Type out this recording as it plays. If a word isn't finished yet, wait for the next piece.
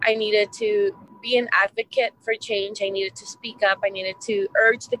I needed to be an advocate for change. I needed to speak up. I needed to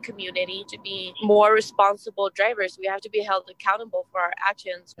urge the community to be more responsible drivers. We have to be held accountable for our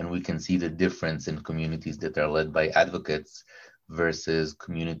actions. And we can see the difference in communities that are led by advocates versus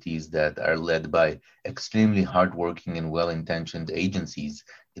communities that are led by extremely hardworking and well-intentioned agencies.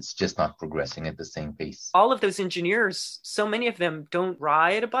 It's just not progressing at the same pace. All of those engineers, so many of them don't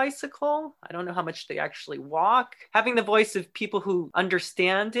ride a bicycle. I don't know how much they actually walk. Having the voice of people who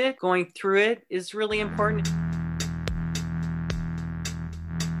understand it, going through it, is really important.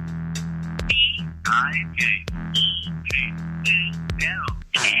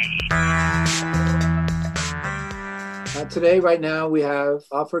 Today, right now, we have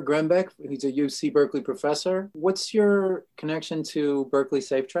Ofer Grembeck. He's a UC Berkeley professor. What's your connection to Berkeley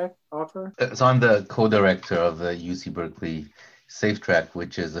SafeTrack, Ofer? So I'm the co-director of the UC Berkeley SafeTrack,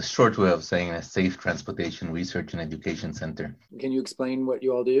 which is a short way of saying a Safe Transportation Research and Education Center. Can you explain what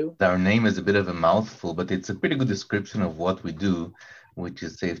you all do? Our name is a bit of a mouthful, but it's a pretty good description of what we do, which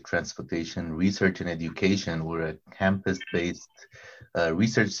is Safe Transportation Research and Education. We're a campus-based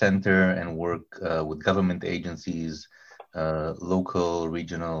research center and work with government agencies, local,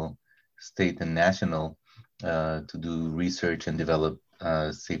 regional, state, and national to do research and develop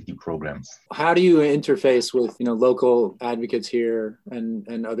safety programs. How do you interface with local advocates here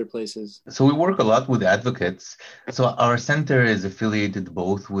and other places? So we work a lot with advocates. So our center is affiliated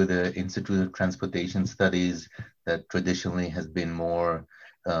both with the Institute of Transportation Studies that traditionally has been more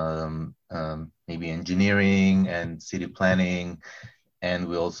maybe engineering and city planning, and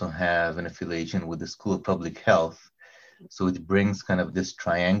we also have an affiliation with the School of Public Health. So it brings kind of this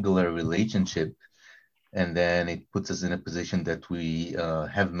triangular relationship, and then it puts us in a position that we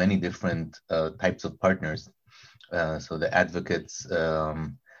have many different types of partners. So the advocates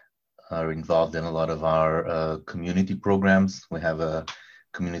are involved in a lot of our community programs. We have a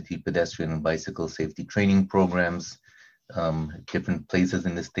community pedestrian and bicycle safety training programs, different places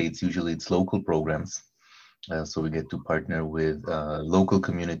in the States. Usually it's local programs. So we get to partner with local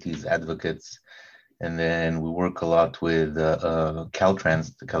communities, advocates. And then we work a lot with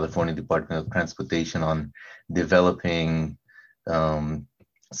Caltrans, the California Department of Transportation, on developing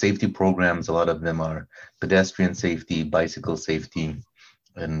safety programs. A lot of them are pedestrian safety, bicycle safety,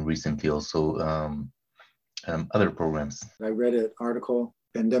 and recently also other programs. I read an article,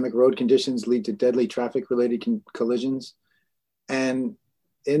 Pandemic Road Conditions Lead to Deadly Traffic-Related Collisions. And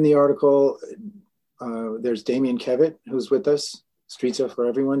in the article, there's Damien Kevitt, who's with us. Streets Are for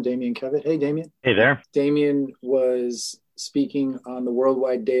Everyone, Damien Kevitt. Hey, Damien. Hey there. Damien was speaking on the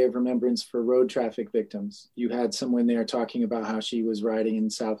Worldwide Day of Remembrance for Road Traffic Victims. You had someone there talking about how she was riding in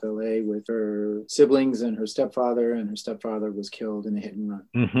South LA with her siblings and her stepfather was killed in a hit and run.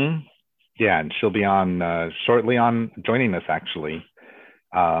 Mm-hmm. Yeah, and she'll be on shortly on joining us actually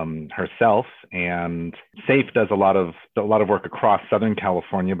herself. And SAFE does a lot of work across Southern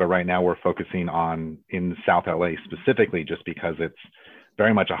California, but right now we're focusing on in South LA specifically, just because it's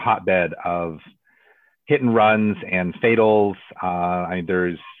very much a hotbed of hit and runs and fatals.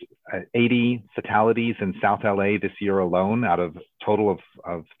 There's 80 fatalities in South LA this year alone, out of total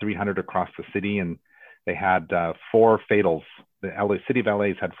of 300 across the city, and they had 4 fatals. The city of LA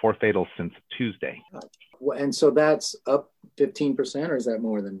has had 4 fatals since Tuesday. And so that's up 15%, or is that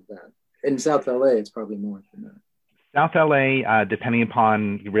more than that? In South LA, it's probably more than that. South LA, depending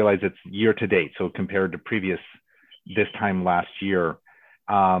upon, you realize it's year to date. So compared to this time last year,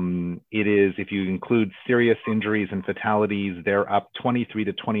 it is, if you include serious injuries and fatalities, they're up 23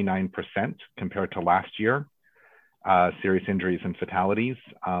 to 29% compared to last year, serious injuries and fatalities.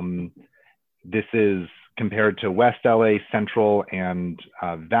 This is compared to West LA, Central, and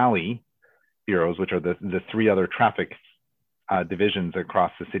Valley bureaus, which are the 3 other traffic divisions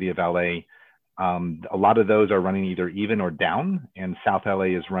across the city of LA. A lot of those are running either even or down, and South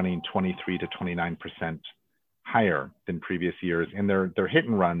LA is running 23 to 29% higher than previous years. And their hit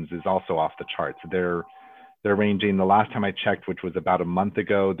and runs is also off the charts. They're ranging, the last time I checked, which was about a month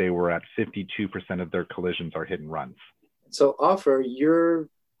ago, they were at 52% of their collisions are hit and runs. So Ofer, you're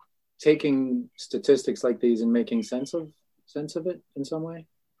taking statistics like these and making sense of it in some way?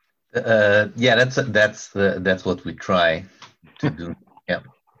 Yeah, that's what we try to do. Yeah.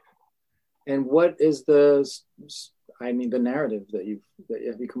 And what is the narrative that you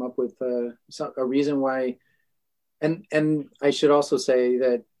come up with a reason why? And I should also say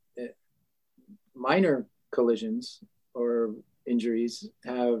that minor collisions or injuries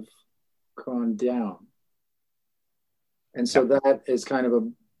have gone down, and so that is kind of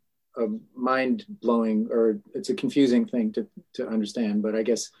a mind-blowing, or it's a confusing thing to understand. But I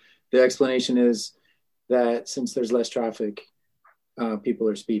guess the explanation is that since there's less traffic, people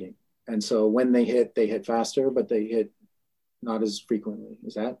are speeding. And so when they hit faster, but they hit not as frequently.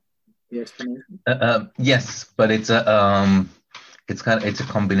 Is that the explanation? Yes, but it's a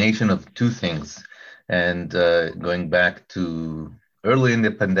combination of two things. And going back to early in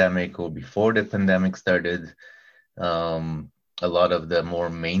the pandemic or before the pandemic started, a lot of the more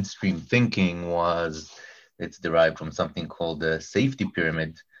mainstream thinking was it's derived from something called the safety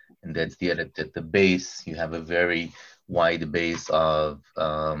pyramid, and that's at the base you have a very wide base of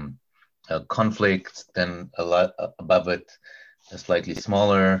conflicts, then a lot above it a slightly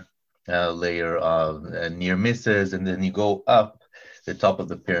smaller layer of near misses, and then you go up the top of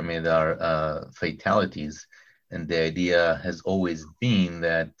the pyramid are fatalities. And the idea has always been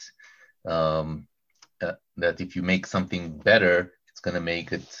that that if you make something better, it's going to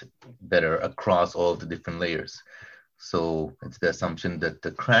make it better across all the different layers. So it's the assumption that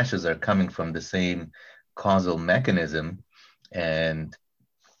the crashes are coming from the same causal mechanism, and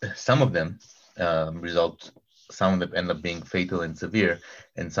some of them some of them end up being fatal and severe,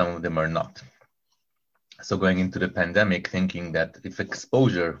 and some of them are not. So going into the pandemic, thinking that if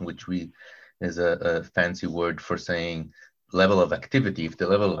exposure, which is a fancy word for saying level of activity, if the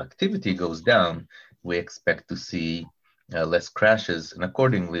level of activity goes down, we expect to see less crashes and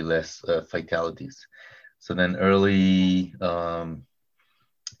accordingly less fatalities. So then early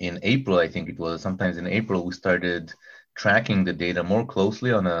in April, I think it was, sometimes in April, we started tracking the data more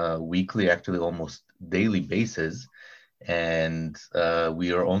closely on a weekly, actually almost daily basis. And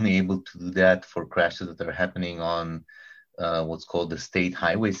we are only able to do that for crashes that are happening on what's called the state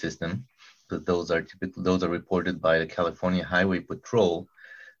highway system. But those are reported by the California Highway Patrol.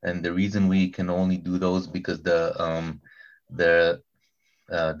 And the reason we can only do those because the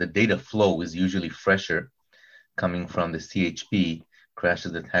data flow is usually fresher coming from the CHP.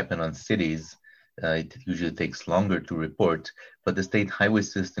 Crashes that happen on cities, it usually takes longer to report. But the state highway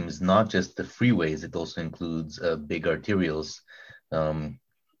system is not just the freeways, it also includes big arterials.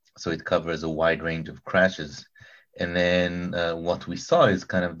 So it covers a wide range of crashes. And then what we saw is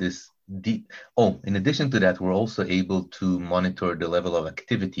kind of this in addition to that, we're also able to monitor the level of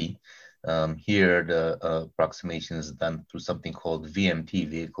activity. Here, the approximation is done through something called VMT,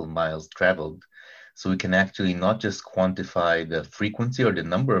 vehicle miles traveled. So we can actually not just quantify the frequency or the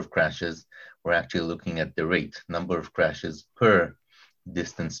number of crashes, we're actually looking at the rate, number of crashes per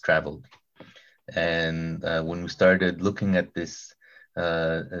distance traveled. And when we started looking at this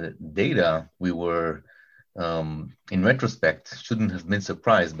data, we were, in retrospect, shouldn't have been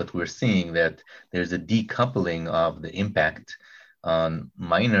surprised, but we're seeing that there's a decoupling of the impact on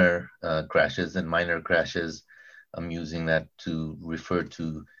minor crashes. And minor crashes, I'm using that to refer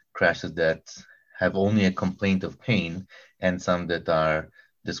to crashes that have only a complaint of pain, and some that are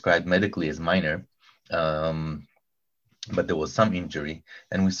described medically as minor, but there was some injury.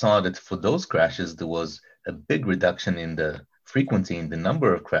 And we saw that for those crashes, there was a big reduction in the frequency, in the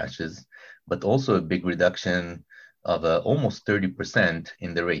number of crashes, but also a big reduction of almost 30%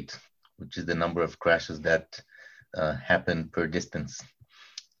 in the rate, which is the number of crashes that happen per distance.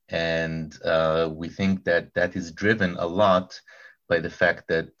 And we think that that is driven a lot by the fact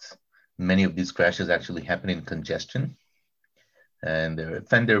that many of these crashes actually happen in congestion, and there are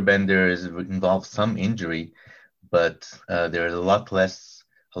fender benders, involve some injury, but there are a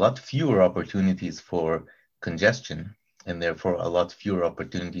lot fewer opportunities for congestion, and therefore a lot fewer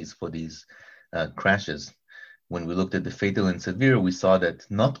opportunities for these crashes. When we looked at the fatal and severe, we saw that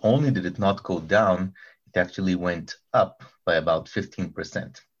not only did it not go down, it actually went up by about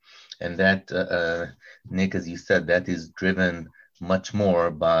 15%. And that, Nick, as you said, that is driven much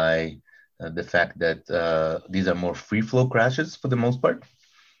more by the fact that these are more free flow crashes for the most part,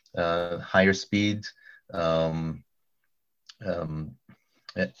 higher speed. And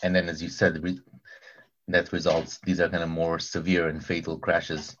then, as you said, that results, these are kind of more severe and fatal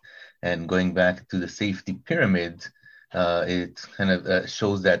crashes. And going back to the safety pyramid, it kind of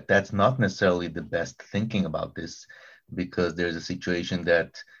shows that that's not necessarily the best thinking about this, because there's a situation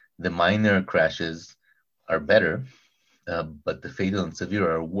that the minor crashes are better, but the fatal and severe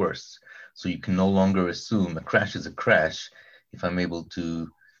are worse. So you can no longer assume a crash is a crash. If I'm able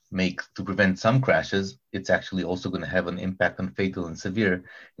to prevent some crashes, it's actually also going to have an impact on fatal and severe.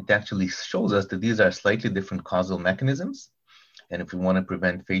 It actually shows us that these are slightly different causal mechanisms. And if we want to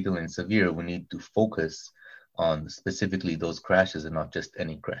prevent fatal and severe, we need to focus on specifically those crashes and not just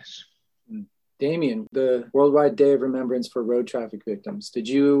any crash. Damien, the Worldwide Day of Remembrance for Road Traffic Victims.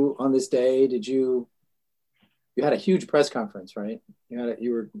 On this day, you had a huge press conference, right?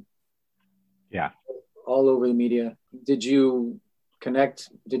 You were yeah, all over the media. Did you connect?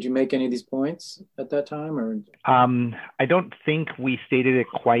 Did you make any of these points at that time, or? I don't think we stated it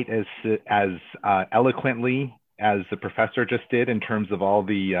quite as eloquently as the professor just did in terms of all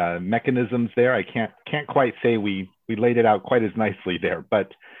the mechanisms there. I can't quite say we laid it out quite as nicely there.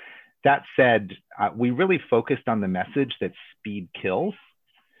 But that said, we really focused on the message that speed kills,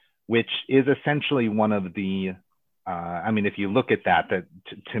 which is essentially one of the, I mean, if you look at that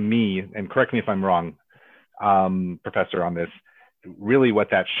to me, and correct me if I'm wrong, Professor, on this, really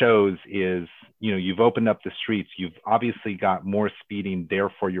what that shows is, you know, you've opened up the streets, you've obviously got more speeding,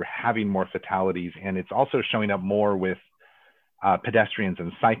 therefore you're having more fatalities. And it's also showing up more with pedestrians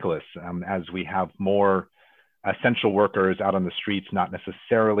and cyclists as we have more essential workers out on the streets, not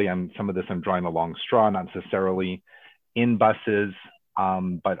necessarily, some of this I'm drawing a long straw, not necessarily in buses,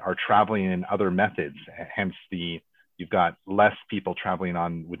 but are traveling in other methods. Hence you've got less people traveling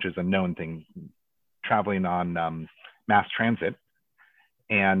on, which is a known thing, traveling on mass transit.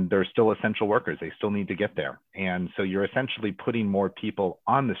 And they're still essential workers. They still need to get there. And so you're essentially putting more people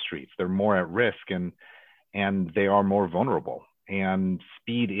on the streets. They're more at risk and they are more vulnerable. And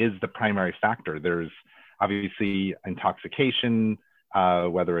speed is the primary factor. There's obviously intoxication,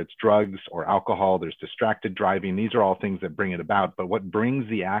 whether it's drugs or alcohol, there's distracted driving. These are all things that bring it about. But what brings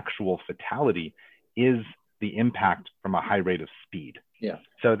the actual fatality is the impact from a high rate of speed. Yeah.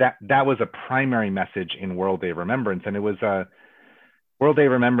 So that was a primary message in World Day of Remembrance. And it was a World Day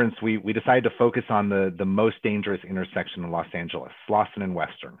of Remembrance, we decided to focus on the most dangerous intersection in Los Angeles, Slauson and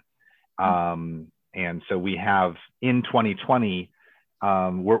Western. And so we have in 2020,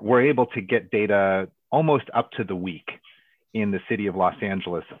 we're able to get data almost up to the week in the city of Los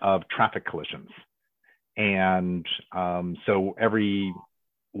Angeles of traffic collisions. And so every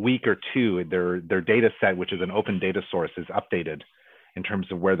week or two, their data set, which is an open data source, is updated in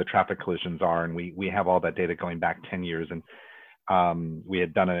terms of where the traffic collisions are. And we have all that data going back 10 years. And we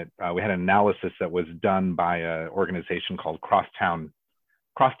had an analysis that was done by an organization called Crosstown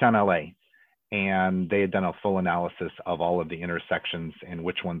LA, and they had done a full analysis of all of the intersections and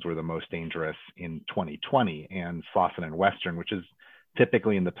which ones were the most dangerous in 2020. And Slauson and Western, which is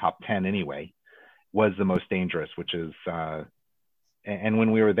typically in the top 10 anyway, was the most dangerous, which is, and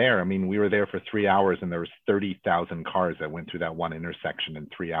when we were there, I mean, we were there for 3 hours and there was 30,000 cars that went through that one intersection in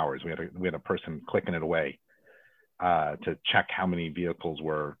 3 hours. We had a person clicking it away to check how many vehicles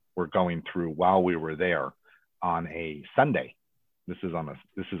were going through while we were there on a Sunday. This is on a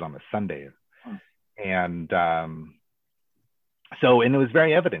Sunday. And so it was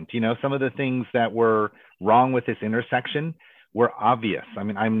very evident, you know, some of the things that were wrong with this intersection were obvious. I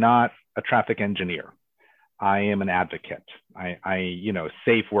mean, I'm not a traffic engineer. I am an advocate. You know,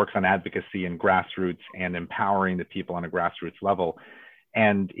 SAFE works on advocacy and grassroots and empowering the people on a grassroots level.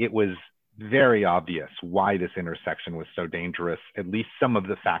 And it was very obvious why this intersection was so dangerous, at least some of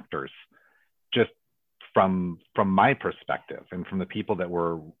the factors, just from my perspective and from the people that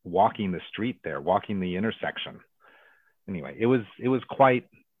were walking the street there, walking the intersection. Anyway, it was quite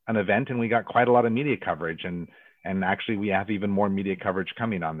an event, and we got quite a lot of media coverage, and actually we have even more media coverage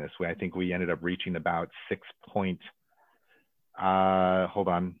coming on this. I think we ended up reaching about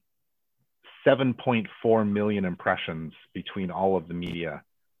 7.4 million impressions between all of the media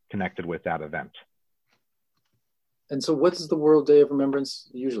connected with that event. And so what is the World Day of Remembrance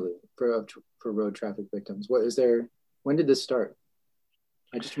usually for road traffic victims? When did this start?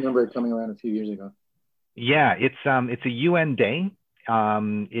 I just remember it coming around a few years ago. Yeah, it's a UN day.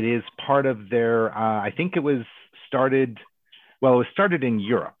 It is part of their, I think it was started in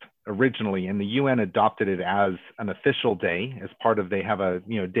Europe originally, and the UN adopted it as an official day as part of, they have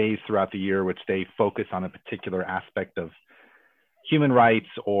days throughout the year which they focus on a particular aspect of human rights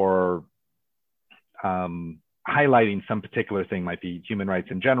or highlighting some particular thing, might be human rights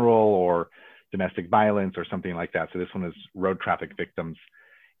in general or domestic violence or something like that. So this one is road traffic victims.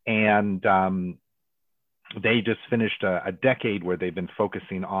 And they just finished a decade where they've been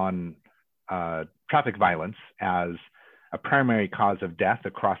focusing on traffic violence as a primary cause of death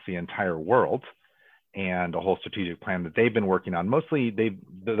across the entire world, and a whole strategic plan that they've been working on. Mostly,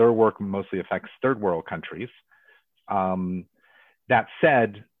 their work mostly affects third world countries. That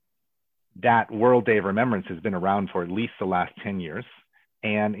said, that World Day of Remembrance has been around for at least the last 10 years.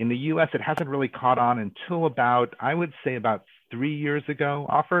 And in the US, it hasn't really caught on until about 3 years ago.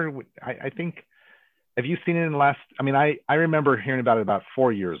 I think, have you seen it in the last, I remember hearing about it about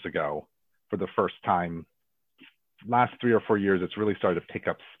 4 years ago for the first time. Last 3 or 4 years, it's really started to pick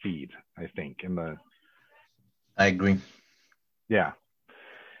up speed, I think, I agree. Yeah.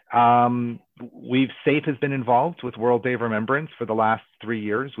 SAFE has been involved with World Day of Remembrance for the last 3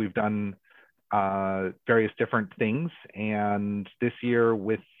 years. We've done various different things. And this year,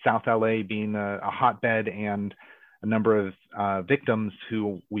 with South LA being a hotbed and a number of victims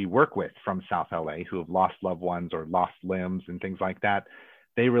who we work with from South LA who have lost loved ones or lost limbs and things like that,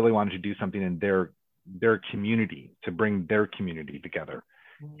 they really wanted to do something in their community to bring their community together.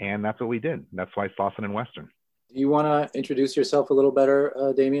 And that's what we did. That's why Slauson and Western. Do you want to introduce yourself a little better,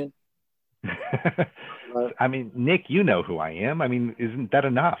 Damien? I mean, Nick, you know who I am. I mean, isn't that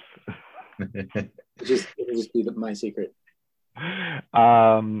enough? It'll just be my secret.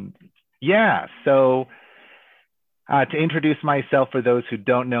 Yeah. So to introduce myself for those who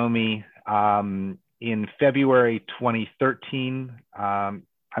don't know me, in February 2013, I'm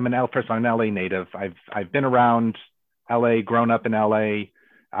an LA native. I've been around LA, grown up in LA,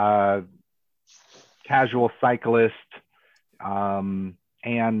 casual cyclist.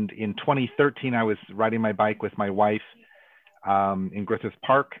 And in 2013, I was riding my bike with my wife in Griffith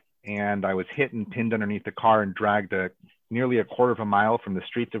Park, and I was hit and pinned underneath the car and dragged nearly a quarter of a mile from the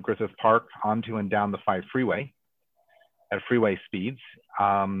streets of Griffith Park onto and down the 5 freeway at freeway speeds.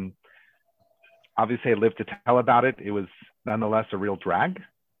 Obviously, I lived to tell about it. It was nonetheless a real drag,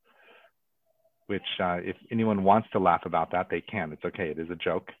 which if anyone wants to laugh about that, they can. It's okay. It is a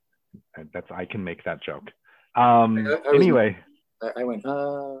joke. I can make that joke. Anyway. I went,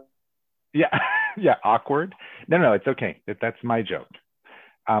 Yeah, yeah, awkward. No, it's okay. That's my joke.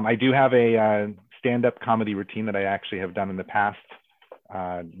 I do have a stand-up comedy routine that I actually have done in the past.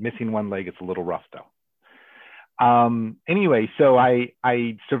 Missing one leg, it's a little rough though. Anyway, so I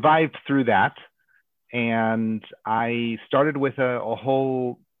survived through that, and I started with a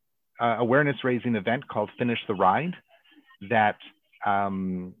whole awareness-raising event called Finish the Ride that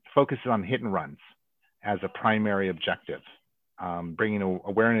focuses on hit and runs as a primary objective. Bringing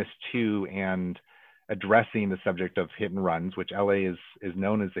awareness to and addressing the subject of hit and runs, which LA is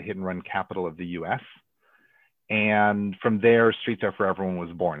known as the hit and run capital of the US. And from there, Streets Are For Everyone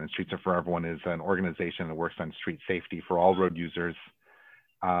was born. And Streets Are For Everyone is an organization that works on street safety for all road users.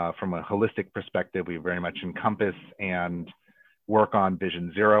 From a holistic perspective, we very much encompass and work on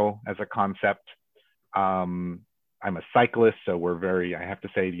Vision Zero as a concept. I'm a cyclist, so I have to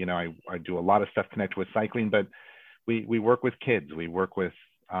say, I do a lot of stuff connected with cycling, but we work with kids, we work with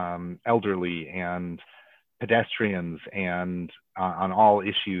elderly and pedestrians, and on all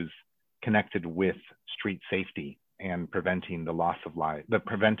issues connected with street safety and preventing lost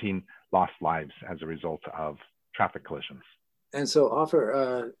lives as a result of traffic collisions. And so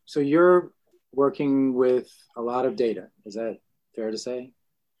so you're working with a lot of data. Is that fair to say?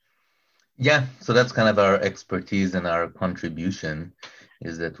 Yeah, so that's kind of our expertise and our contribution,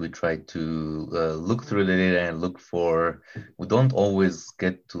 is that we try to look through the data and we don't always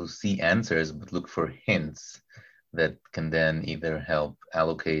get to see answers, but look for hints that can then either help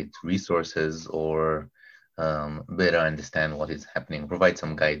allocate resources or better understand what is happening, provide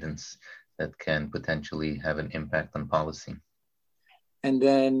some guidance that can potentially have an impact on policy. And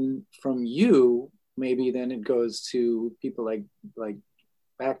then from you, maybe then it goes to people like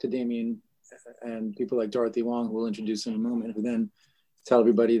back to Damien and people like Dorothy Wong, who we'll introduce in a moment, who then tell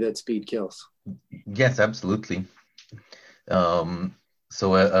everybody that speed kills. Yes, absolutely. And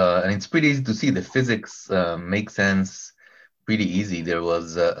it's pretty easy to see the physics make sense pretty easy. There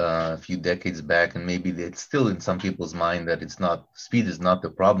was a few decades back, and maybe it's still in some people's mind that speed is not the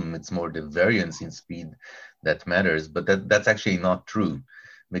problem. It's more the variance in speed that matters. But that's actually not true,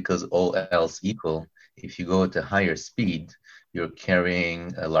 because all else equal, if you go at a higher speed, you're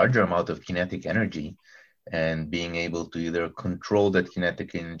carrying a larger amount of kinetic energy, and being able to either control that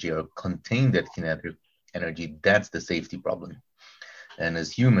kinetic energy or contain that kinetic energy, that's the safety problem. And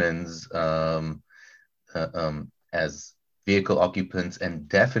as humans, as vehicle occupants, and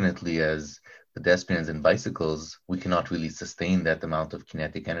definitely as pedestrians and bicycles, we cannot really sustain that amount of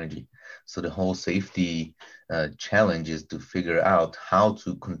kinetic energy. So the whole safety challenge is to figure out how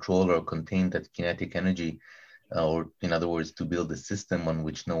to control or contain that kinetic energy, or in other words, to build a system on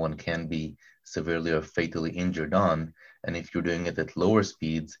which no one can be severely or fatally injured on. And if you're doing it at lower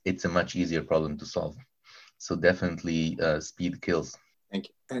speeds, it's a much easier problem to solve. So definitely speed kills. Thank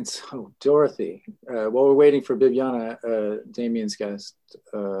you. And so Dorothy, while we're waiting for Bibiana, Damien's guest.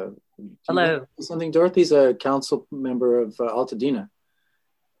 Hello. Something. Dorothy's a council member of Altadena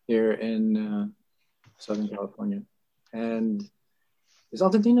here in Southern California. And is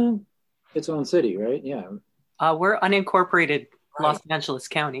Altadena its own city, right? Yeah. We're unincorporated Los Angeles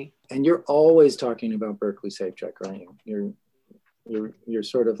County. And you're always talking about Berkeley SafeCheck, aren't you? You're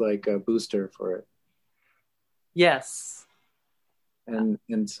sort of like a booster for it. Yes. And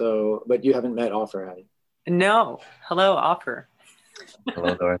so, but you haven't met Offer, have you? No. Hello, Offer.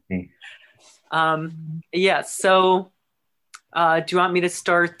 Hello, Dorothy. Yeah. So, do you want me to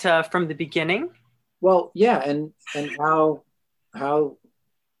start from the beginning? Well, yeah, and how how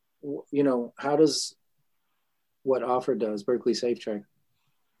does what OFFER does, Berkeley Safe Track,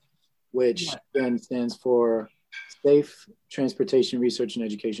 which then stands for Safe Transportation Research and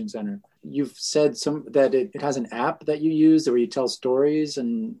Education Center. You've said that it has an app that you use where you tell stories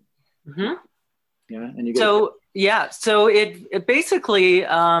and and you get so it basically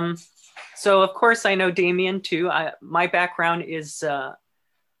so of course I know Damien too. My background is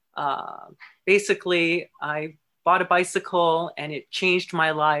basically I bought a bicycle and it changed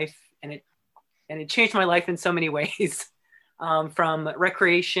my life, and it changed my life in so many ways, from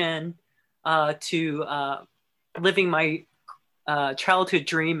recreation to living my childhood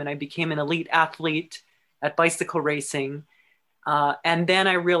dream, and I became an elite athlete at bicycle racing. And then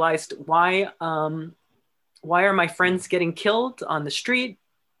I realized why are my friends getting killed on the street?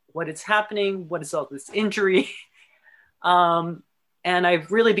 What is happening? What is all this injury? And I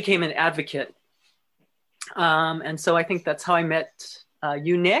really became an advocate. And so I think that's how I met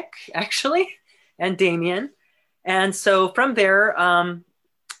you, Nick, actually, and Damien. And so from there,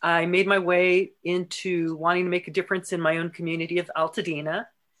 I made my way into wanting to make a difference in my own community of Altadena.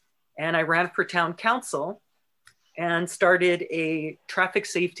 And I ran for town council and started a traffic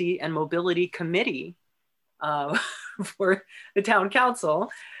safety and mobility committee for the town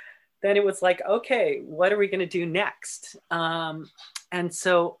council. Then it was like, okay, what are we going to do next? And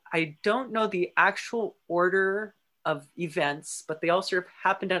so I don't know the actual order of events, but they all sort of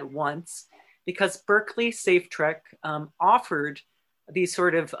happened at once because Berkeley Safe Trek offered these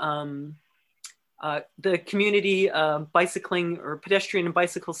sort of the community bicycling or pedestrian and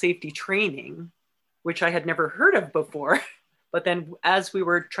bicycle safety training, which I had never heard of before. But then as we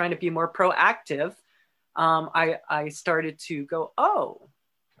were trying to be more proactive, I started to go,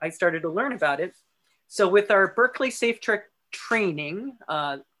 I started to learn about it. So with our Berkeley Safe Trek training,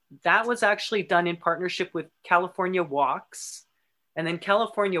 that was actually done in partnership with California Walks. And then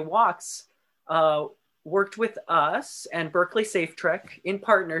California Walks worked with us and Berkeley Safe Trek in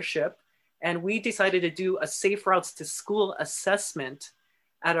partnership. And we decided to do a safe routes to school assessment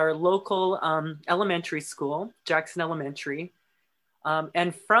at our local elementary school, Jackson Elementary.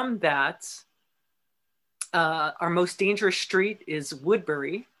 And from that, our most dangerous street is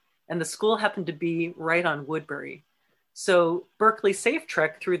Woodbury, and the school happened to be right on Woodbury. So Berkeley Safe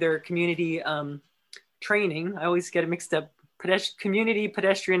Trek, through their community training, I always get it mixed up, community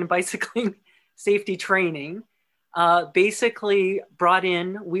pedestrian and bicycling safety training, basically brought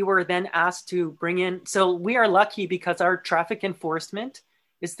in, we were then asked to bring in, so we are lucky because our traffic enforcement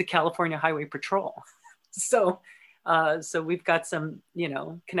is the California Highway Patrol. So we've got some,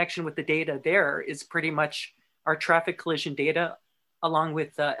 connection with the data there is pretty much our traffic collision data, along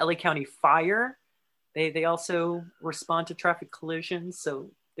with LA County Fire. They also respond to traffic collisions.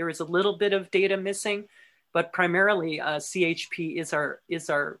 So there is a little bit of data missing, but primarily CHP is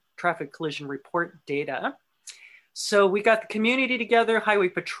our traffic collision report data. So we got the community together, Highway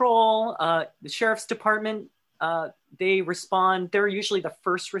Patrol, the Sheriff's Department, they respond. They're usually the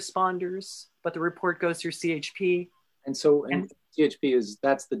first responders, but the report goes through CHP. And so CHP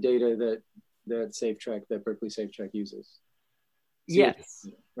that's the data that Safe Track, that Berkeley Safe Track uses. Yes.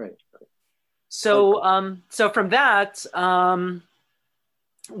 Right. So, so from that,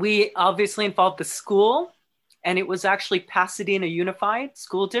 we obviously involved the school, and it was actually Pasadena Unified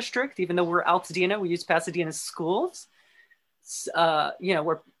School District. Even though we're Altadena, we use Pasadena schools.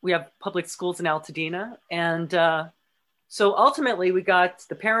 Where we have public schools in Altadena. And so ultimately we got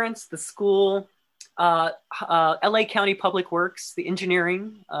the parents, the school, LA County Public Works, the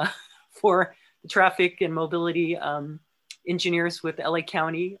engineering for the traffic and mobility engineers with LA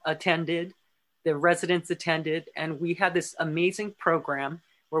County attended, the residents attended, and we had this amazing program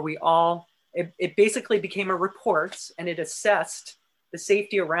where it basically became a report, and it assessed the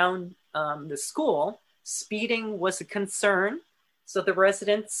safety around the school. Speeding was a concern. So the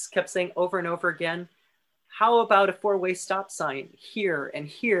residents kept saying over and over again, how about a 4-way stop sign here and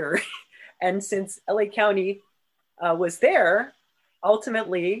here? And since LA County was there,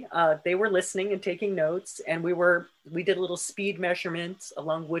 ultimately they were listening and taking notes, and we did a little speed measurement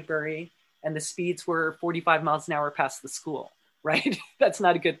along Woodbury, and the speeds were 45 miles an hour past the school, right? That's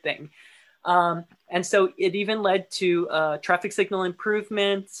not a good thing. And so it even led to traffic signal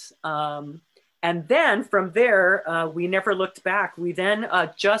improvements. And then from there, we never looked back. We then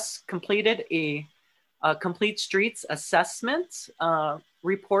just completed a complete streets assessment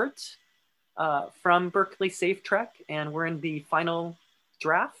report from Berkeley Safe Trek, and we're in the final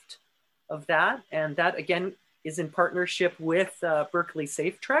draft of that. And that, again, is in partnership with Berkeley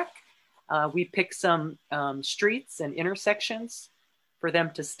Safe Trek. We picked some streets and intersections for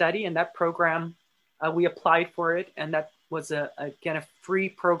them to study, and that program, we applied for it, and that was, again, a free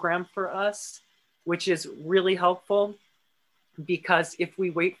program for us, which is really helpful because if we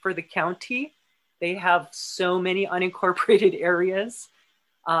wait for the county, they have so many unincorporated areas.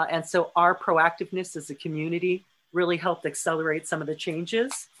 And so our proactiveness as a community really helped accelerate some of the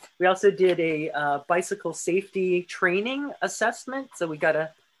changes. We also did a bicycle safety training assessment. So we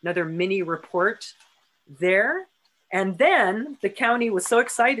got another mini report there. And then the county was so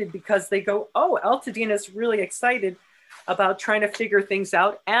excited because they go, oh, Altadena is really excited about trying to figure things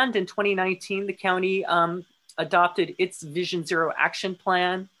out. And in 2019, the county adopted its Vision Zero action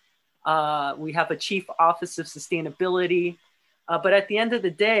plan. We have a chief office of sustainability. But at the end of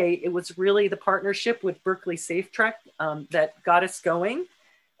the day, it was really the partnership with Berkeley Safe Trek that got us going.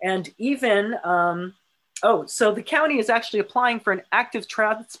 And even, so the county is actually applying for an active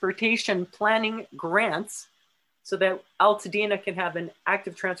transportation planning grants so that Altadena can have an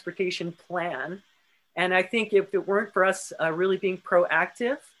active transportation plan. And I think if it weren't for us really being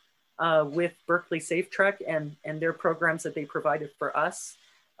proactive with Berkeley Safe Trek and their programs that they provided for us,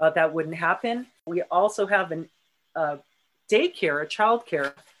 that wouldn't happen. We also have a daycare, a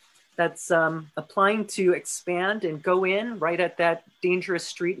childcare that's applying to expand and go in right at that dangerous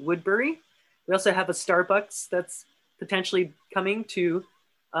street, Woodbury. We also have a Starbucks that's potentially coming to,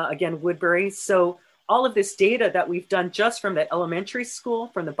 again, Woodbury. So all of this data that we've done just from the elementary school,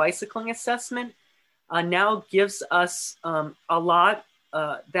 from the bicycling assessment, now gives us a lot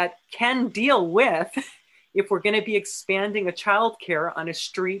that can deal with if we're going to be expanding a childcare on a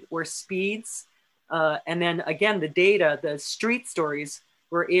street where speeds, and then again, the data, the street stories,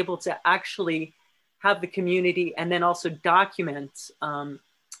 we're able to actually have the community and then also document,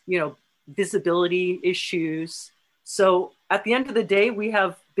 visibility issues. So at the end of the day, we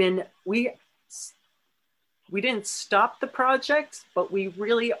didn't stop the project, but we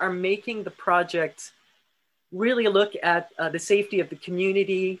really are making the project really look at the safety of the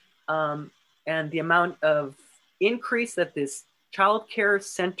community and the amount of increase that this child care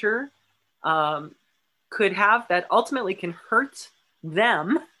center could have that ultimately can hurt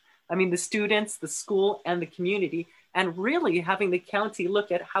them. I mean, the students, the school, and the community, and really having the county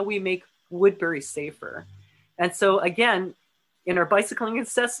look at how we make Woodbury safer. And so again, in our bicycling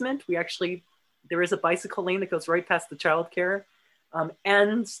assessment, there is a bicycle lane that goes right past the childcare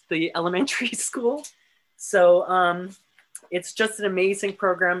and the elementary school. So it's just an amazing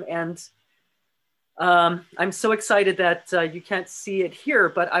program. And I'm so excited that you can't see it here,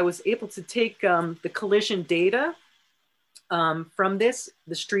 but I was able to take the collision data from this,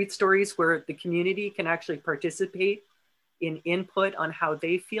 the street stories where the community can actually participate in input on how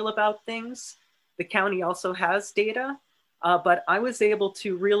they feel about things. The county also has data, but I was able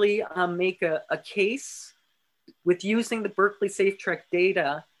to really make a case with using the Berkeley Safe Trek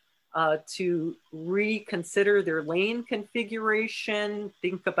data to reconsider their lane configuration,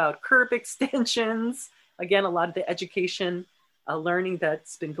 think about curb extensions. Again, a lot of the education learning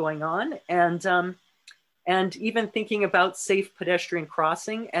that's been going on, and even thinking about safe pedestrian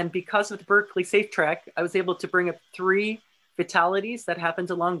crossing. And because of the Berkeley Safe Trek, I was able to bring up 3 fatalities that happened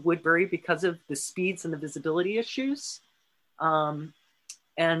along Woodbury because of the speeds and the visibility issues. And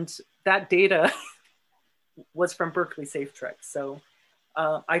that data was from Berkeley Safe Trek. So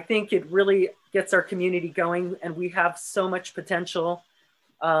I think it really gets our community going, and we have so much potential.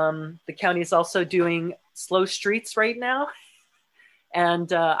 The county is also doing slow streets right now.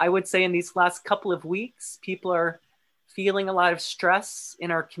 And I would say in these last couple of weeks, people are feeling a lot of stress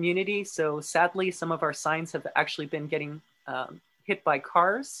in our community. So sadly, some of our signs have actually been getting hit by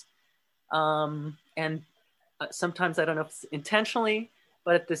cars. And sometimes, I don't know if it's intentionally,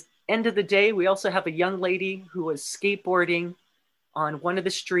 but at the end of the day, we also have a young lady who was skateboarding on one of the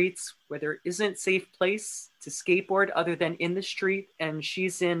streets where there isn't a safe place to skateboard other than in the street. And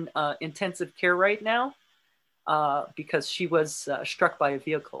she's in intensive care right now because she was struck by a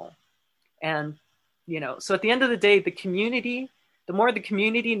vehicle. And, so at the end of the day, the community, the more the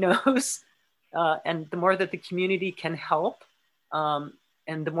community knows and the more that the community can help and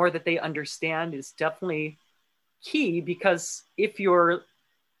the more that they understand is definitely key, because if your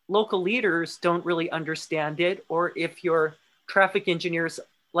local leaders don't really understand it, or if your traffic engineers,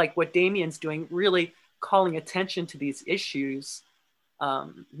 like what Damien's doing, really calling attention to these issues,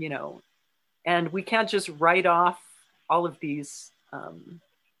 and we can't just write off all of these,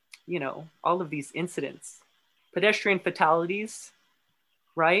 all of these incidents, pedestrian fatalities,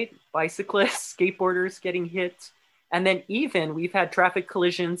 right? Bicyclists, skateboarders getting hit. And then even we've had traffic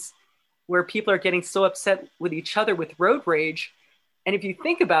collisions where people are getting so upset with each other with road rage And if you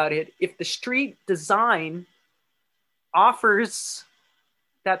think about it, if the street design offers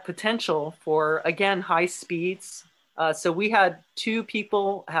that potential for, again, high speeds. So we had 2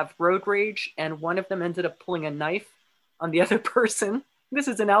 people have road rage, and one of them ended up pulling a knife on the other person. This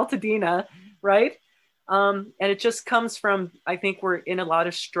is in Altadena, right? And it just comes from, I think we're in a lot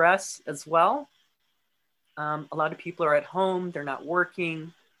of stress as well. A lot of people are at home, they're not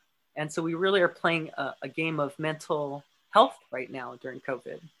working. And so we really are playing a game of mental health right now during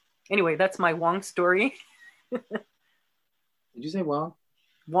COVID. Anyway, that's my Wong story. Did you say Wong?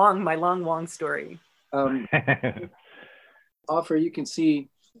 Wong, my long Wong story. Offer, you can see,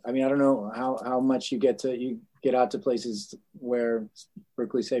 I mean, I don't know how much you get out to places where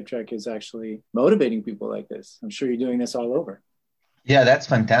Berkeley Safe Track is actually motivating people like this. I'm sure you're doing this all over. Yeah, that's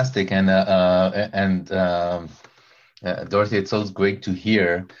fantastic. And Dorothy, it's always great to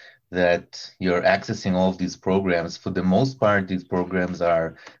hear that you're accessing all of these programs. For the most part, these programs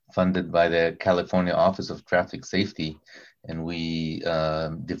are funded by the California Office of Traffic Safety, and we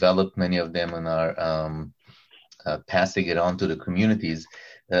developed many of them and are passing it on to the communities.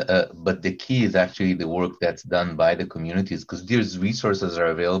 But the key is actually the work that's done by the communities, because these resources are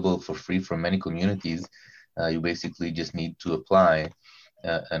available for free from many communities. You basically just need to apply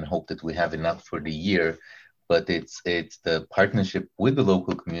and hope that we have enough for the year. But it's the partnership with the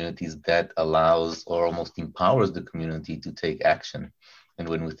local communities that allows or almost empowers the community to take action. And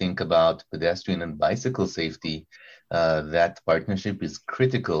when we think about pedestrian and bicycle safety, that partnership is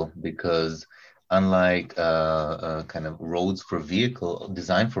critical, because unlike kind of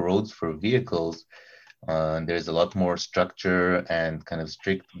design for roads for vehicles, there's a lot more structure and kind of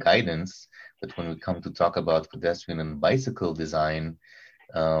strict guidance. But when we come to talk about pedestrian and bicycle design,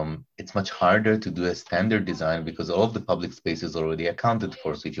 it's much harder to do a standard design because all of the public space is already accounted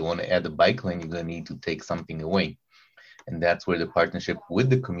for. So if you want to add a bike lane, you're going to need to take something away. And that's where the partnership with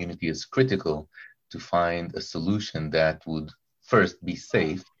the community is critical, to find a solution that would first be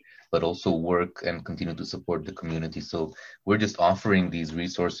safe, but also work and continue to support the community. So we're just offering these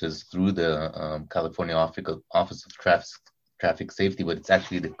resources through the California Office of Traffic Safety, but it's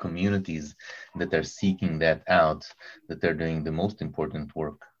actually the communities that are seeking that out, that they're doing the most important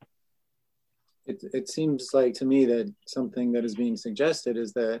work. It seems like to me that something that is being suggested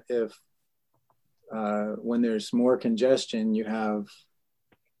is that if when there's more congestion, you have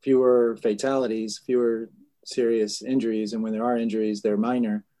fewer fatalities, fewer serious injuries, and when there are injuries, they're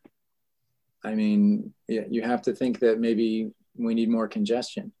minor. I mean, you have to think that maybe we need more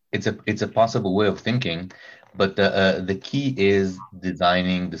congestion. It's a possible way of thinking, but the key is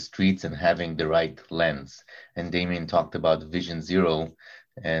designing the streets and having the right lens. And Damien talked about Vision Zero,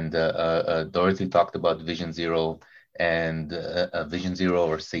 and Dorothy talked about Vision Zero, and Vision Zero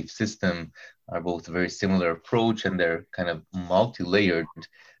or Safe System are both a very similar approach, and they're kind of multi-layered.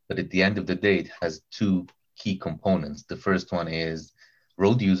 But at the end of the day, it has 2 key components. The first one is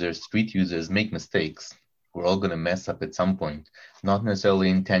road users, street users make mistakes. We're all going to mess up at some point, not necessarily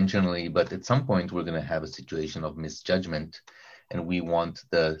intentionally, but at some point we're going to have a situation of misjudgment. And we want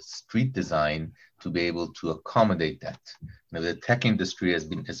the street design to be able to accommodate that. Now, the tech industry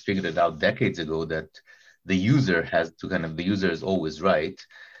has figured it out decades ago that the user is always right.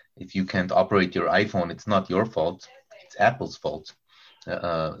 If you can't operate your iPhone, it's not your fault, it's Apple's fault.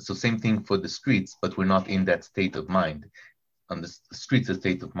 So same thing for the streets, but we're not in that state of mind. On the streets, the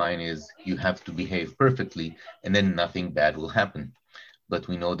state of mind is you have to behave perfectly and then nothing bad will happen. But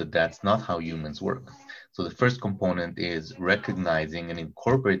we know that that's not how humans work. So the first component is recognizing and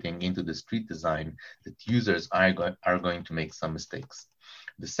incorporating into the street design that users are going to make some mistakes.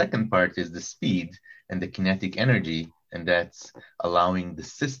 The second part is the speed and the kinetic energy, and that's allowing the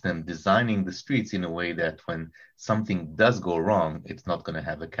system, designing the streets in a way that when something does go wrong, it's not going to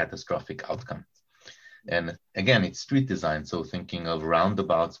have a catastrophic outcome. And again, it's street design. So thinking of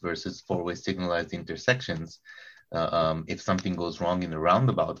roundabouts versus 4-way signalized intersections, if something goes wrong in a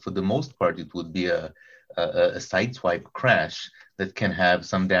roundabout, for the most part, it would be a sideswipe crash that can have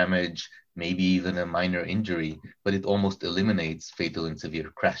some damage, maybe even a minor injury, but it almost eliminates fatal and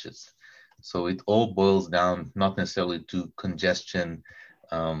severe crashes. So it all boils down not necessarily to congestion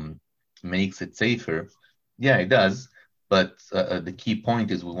makes it safer. Yeah, it does. But the key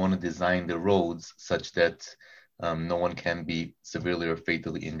point is we want to design the roads such that no one can be severely or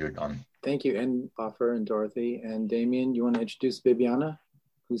fatally injured on. Thank you. And Offer and Dorothy and Damien, you want to introduce Bibiana,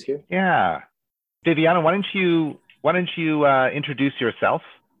 who's here? Yeah. Bibiana, why don't you introduce yourself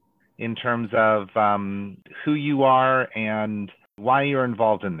in terms of who you are and why you're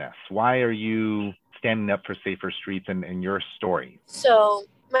involved in this? Why are you standing up for safer streets and your story? So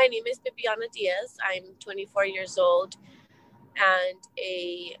my name is Bibiana Diaz. I'm 24 years old. and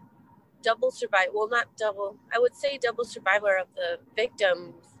a double survivor, well, not double, I would say double survivor of the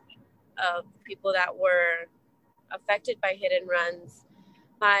victims of people that were affected by hit and runs.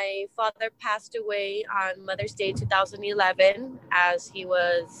 My father passed away on Mother's Day 2011 as he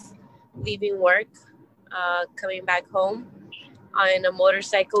was leaving work, coming back home on a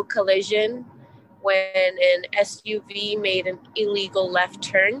motorcycle collision when an SUV made an illegal left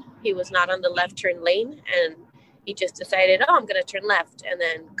turn. He was not on the left turn lane, and he just decided, oh, I'm going to turn left, and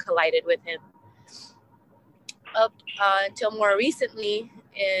then collided with him. Up until more recently,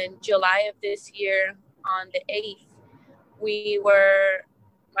 in July of this year, on the 8th,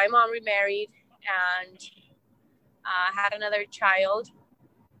 my mom remarried and had another child.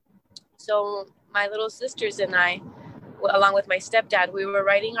 So my little sisters and I, along with my stepdad, we were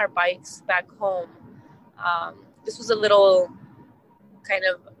riding our bikes back home. This was a little kind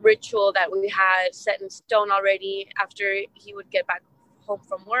of ritual that we had set in stone already. After he would get back home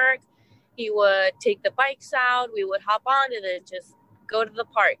from work, he would take the bikes out, we would hop on, and then just go to the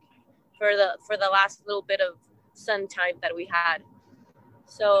park for the last little bit of sun time that we had.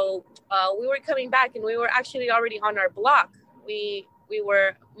 So we were coming back, and we were actually already on our block. I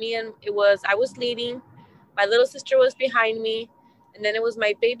was leading, my little sister was behind me, and then it was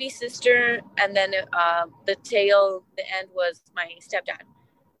my baby sister, and then the end was my stepdad.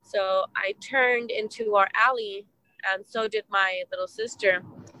 So I turned into our alley, and so did my little sister.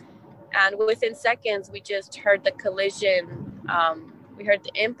 And within seconds, we just heard the collision. We heard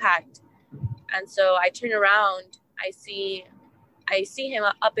the impact. And so I turn around, I see him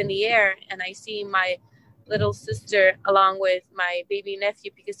up in the air, and I see my little sister along with my baby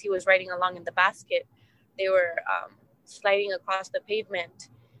nephew, because he was riding along in the basket. They were sliding across the pavement.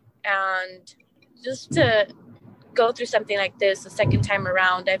 And just to go through something like this the second time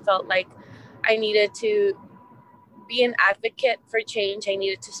around, I felt like I needed to be an advocate for change. I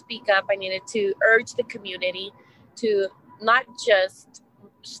needed to speak up. I needed to urge the community to not just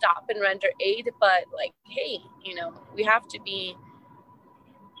stop and render aid, but like, hey, we have to be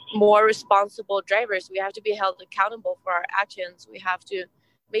more responsible drivers. We have to be held accountable for our actions. We have to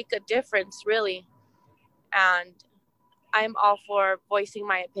make a difference, really. And I'm all for voicing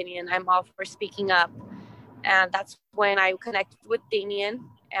my opinion. I'm all for speaking up. And that's when I connected with Damien,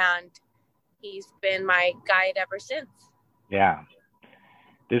 and he's been my guide ever since. Yeah.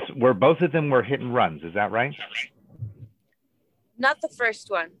 Both of them were hit and runs. Is that right? Not the first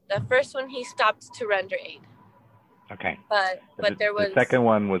one. The first one, he stopped to render aid. Okay. But there was, the second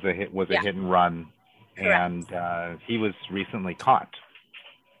one was a hit and run. Correct. And he was recently caught.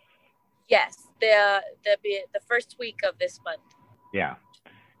 Yes, the first week of this month. Yeah.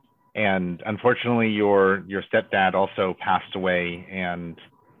 And unfortunately, your stepdad also passed away, and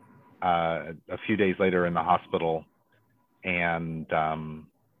a few days later in the hospital, and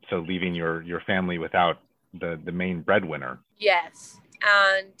so leaving your family without the main breadwinner. Yes,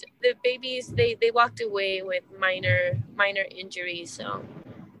 and the babies, they walked away with minor injuries, so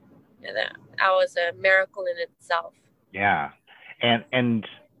that was a miracle in itself. Yeah, and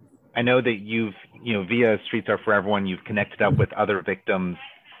I know that you've via Streets Are For Everyone, you've connected up with other victims.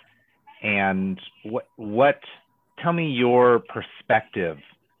 And what tell me your perspective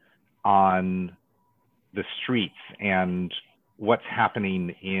on the streets and what's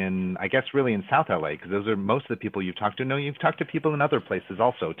happening in, I guess, really in South LA, because those are most of the people you've talked to. No, you've talked to people in other places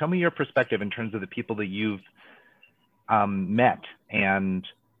also. Tell me your perspective in terms of the people that you've met and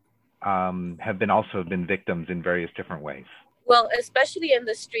have been victims in various different ways. Well, especially in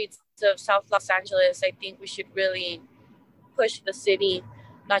the streets of South Los Angeles, I think we should really push the city,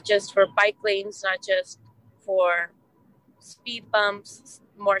 not just for bike lanes, not just for speed bumps,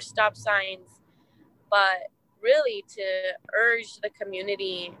 more stop signs, but really to urge the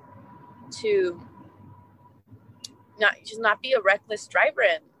community to not be a reckless driver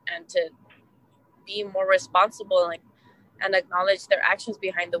and to be more responsible and acknowledge their actions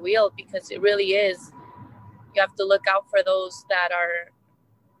behind the wheel, because it really is, you have to look out for those that are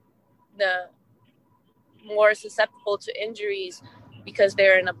the more susceptible to injuries, because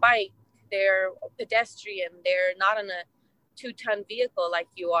they're in a bike, they're a pedestrian, they're not in a 2-ton vehicle like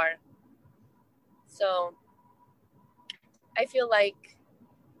you are. So I feel like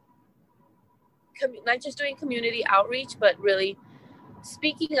not just doing community outreach, but really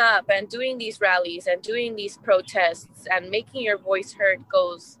speaking up and doing these rallies and doing these protests and making your voice heard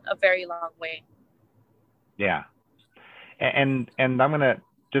goes a very long way. Yeah. And I'm going to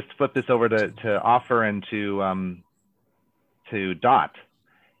just flip this over to Offer and to Dot.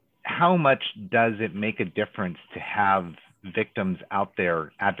 How much does it make a difference to have victims out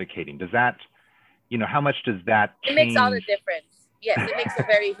there advocating? Does that how much does that change? It makes all the difference. Yes, it makes a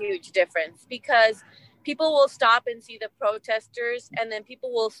very huge difference, because people will stop and see the protesters, and then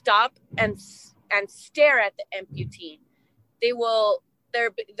people will stop and stare at the amputee.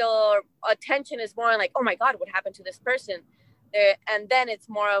 Their attention is more like, oh my God, what happened to this person? And then it's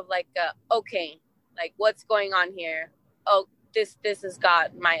more of like, okay, like what's going on here? Oh, this has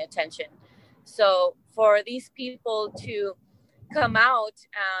got my attention. So for these people to come out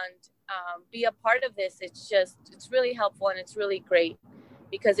and be a part of this, it's really helpful, and it's really great,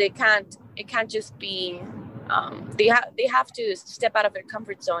 because it can't just be they have to step out of their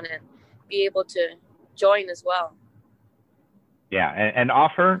comfort zone and be able to join as well. Yeah, and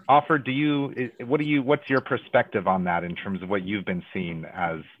Offer, what's your perspective on that in terms of what you've been seeing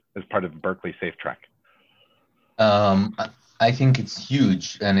as part of Berkeley Safe Track? I think it's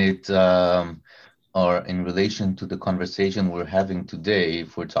huge, and it or in relation to the conversation we're having today,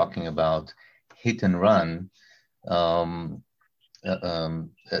 if we're talking about hit and run,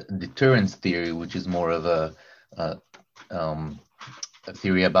 deterrence theory, which is more of a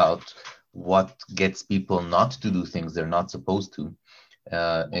theory about what gets people not to do things they're not supposed to.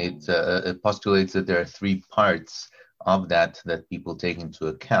 It postulates that there are three parts of that people take into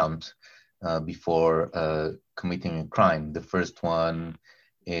account before committing a crime. The first one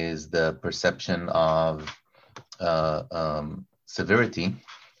is the perception of severity.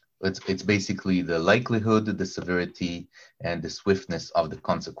 It's basically the likelihood, the severity, and the swiftness of the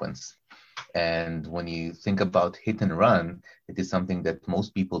consequence. And when you think about hit and run, it is something that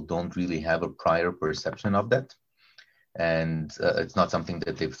most people don't really have a prior perception of that. And it's not something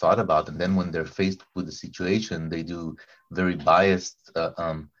that they've thought about. And then when they're faced with a situation, they do very biased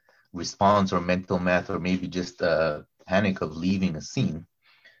response or mental math, or maybe just panic of leaving a scene,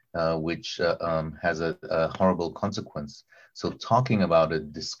 which has a horrible consequence. So talking about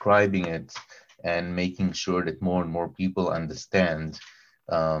it, describing it, and making sure that more and more people understand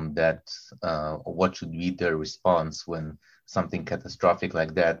that what should be their response when something catastrophic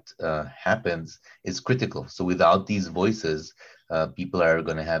like that happens is critical. So without these voices, people are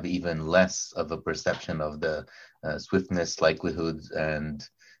going to have even less of a perception of the swiftness, likelihood, and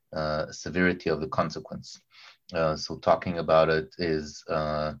severity of the consequence. So talking about it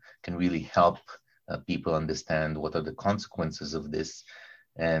can really help people understand what are the consequences of this.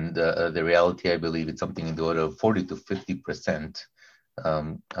 And the reality, I believe, it's something in the order of 40 to 50%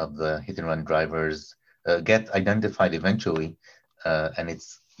 of the hit and run drivers get identified eventually, and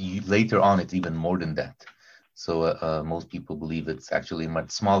later on it's even more than that. So most people believe it's actually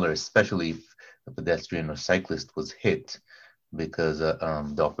much smaller, especially if a pedestrian or cyclist was hit, because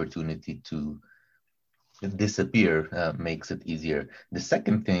the opportunity to disappear makes it easier. The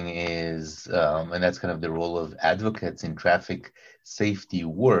second thing is, and that's kind of the role of advocates in traffic safety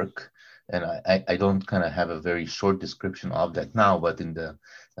work, and I don't kind of have a very short description of that now, but in the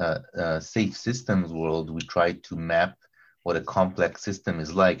safe systems world, we try to map what a complex system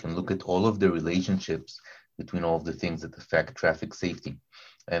is like and look at all of the relationships between all of the things that affect traffic safety.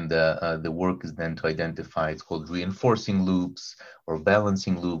 And the work is then to identify, it's called reinforcing loops or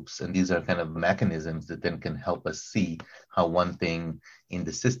balancing loops. And these are kind of mechanisms that then can help us see how one thing in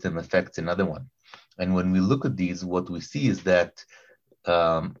the system affects another one. And when we look at these, what we see is that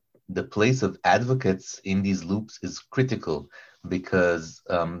the place of advocates in these loops is critical, because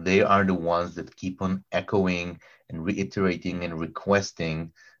they are the ones that keep on echoing and reiterating and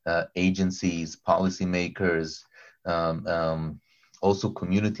requesting agencies, policymakers, also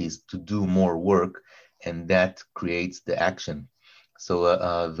communities to do more work, and that creates the action. So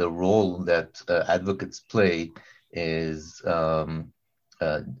the role that advocates play is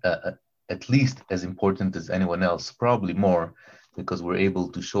at least as important as anyone else, probably more, because we're able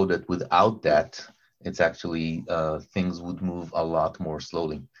to show that without that, it's actually things would move a lot more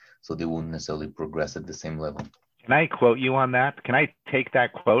slowly. So they wouldn't necessarily progress at the same level. Can I quote you on that? Can I take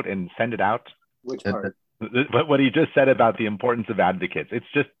that quote and send it out? Which part? What he just said about the importance of advocates. It's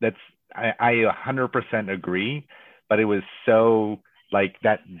just, I 100% agree, but it was so like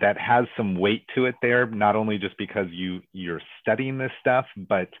that has some weight to it there, not only just because you're studying this stuff,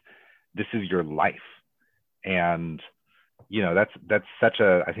 but this is your life. And, that's such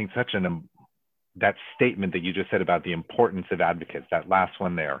that statement that you just said about the importance of advocates, that last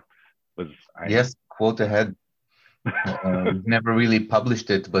one there was. Yes, quote ahead. We've never really published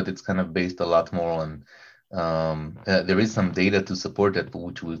it, but it's kind of based a lot more on, there is some data to support it,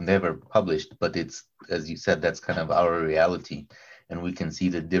 which we've never published, but it's, as you said, that's kind of our reality. And we can see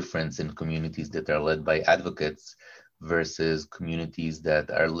the difference in communities that are led by advocates versus communities that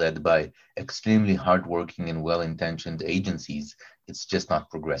are led by extremely hardworking and well-intentioned agencies. It's just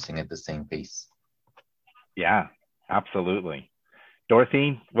not progressing at the same pace. Yeah, absolutely.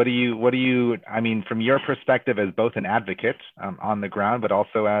 Dorothy, what do you, I mean, from your perspective as both an advocate on the ground, but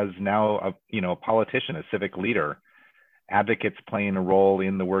also as now a politician, a civic leader, advocates playing a role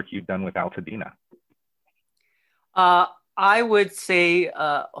in the work you've done with Altadena? I would say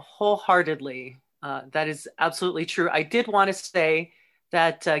wholeheartedly, that is absolutely true. I did want to say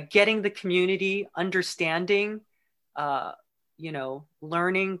that getting the community understanding,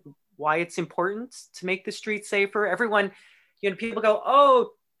 learning why it's important to make the streets safer. Everyone, people go,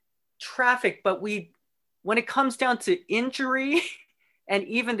 oh, traffic, but when it comes down to injury, and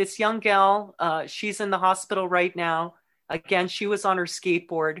even this young gal, she's in the hospital right now. Again, she was on her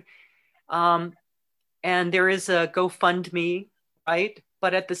skateboard. And there is a GoFundMe, right?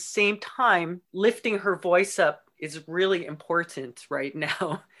 But at the same time, lifting her voice up is really important right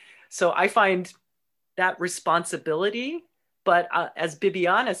now. So I find that responsibility. But as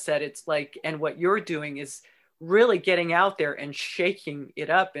Bibiana said, it's like, and what you're doing is really getting out there and shaking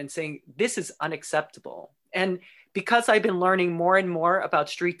it up and saying, this is unacceptable. And because I've been learning more and more about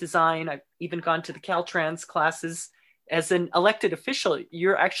street design, I've even gone to the Caltrans classes. As an elected official,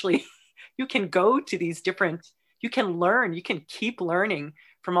 you're actually, you can go to these different, you can learn, you can keep learning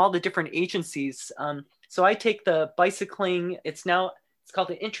from all the different agencies. So I take the bicycling, it's called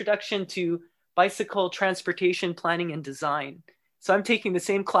the Introduction to Bicycle Transportation Planning and Design. So I'm taking the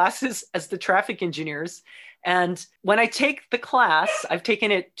same classes as the traffic engineers. And when I take the class, I've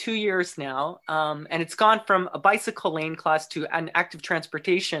taken it 2 years now, and it's gone from a bicycle lane class to an active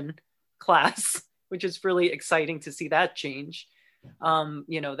transportation class, which is really exciting to see that change,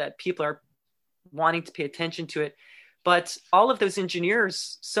 that people are wanting to pay attention to it. But all of those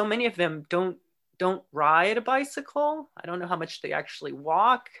engineers, so many of them don't ride a bicycle. I don't know how much they actually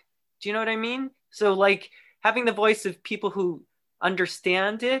walk. Do you know what I mean? So like having the voice of people who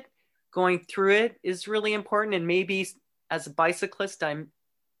understand it, going through it is really important. And maybe as a bicyclist, I'm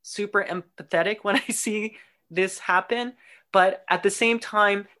super empathetic when I see this happen. But at the same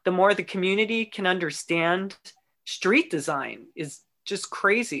time, the more the community can understand, street design is just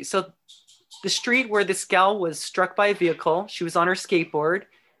crazy. So the street where this gal was struck by a vehicle, she was on her skateboard.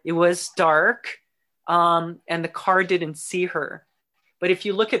 It was dark, and the car didn't see her. But if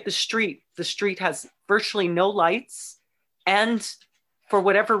you look at the street has virtually no lights. And for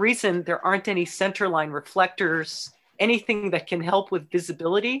whatever reason, there aren't any centerline reflectors, anything that can help with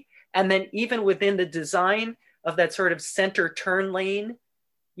visibility. And then even within the design of that sort of center turn lane,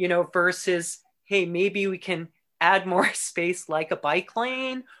 versus, hey, maybe we can add more space like a bike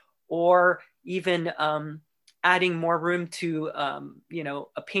lane, or even adding more room to,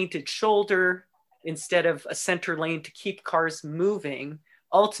 a painted shoulder instead of a center lane to keep cars moving,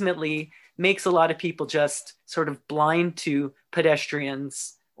 ultimately makes a lot of people just sort of blind to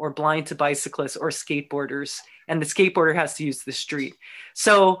pedestrians or blind to bicyclists or skateboarders. And the skateboarder has to use the street.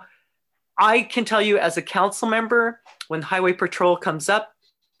 So I can tell you as a council member, when Highway Patrol comes up,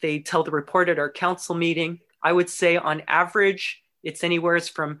 they tell the report at our council meeting. I would say on average, it's anywhere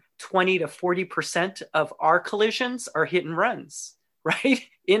from 20 to 40% of our collisions are hit and runs, right?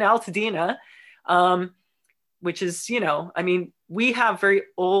 In Altadena, which is, we have very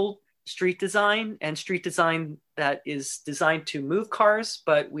old street design and street design that is designed to move cars,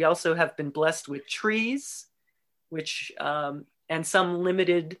 but we also have been blessed with trees, which, and some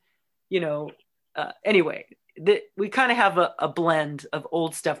limited, anyway, we kind of have a blend of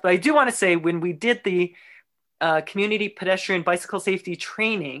old stuff. But I do want to say when we did the community pedestrian bicycle safety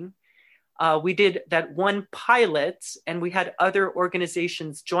training, we did that one pilot, and we had other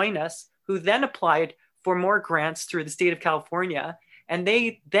organizations join us who then applied for more grants through the state of California. And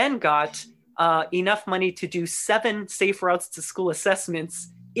they then got enough money to do 7 safe routes to school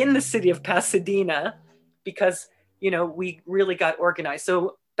assessments in the city of Pasadena because, we really got organized.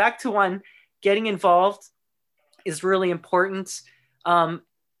 So back to one, getting involved is really important.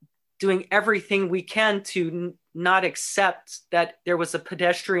 Doing everything we can to not accept that there was a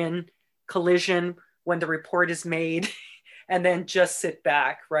pedestrian collision when the report is made and then just sit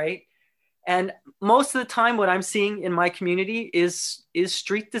back, right? And most of the time what I'm seeing in my community is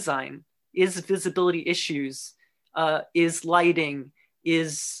street design, is visibility issues, is lighting,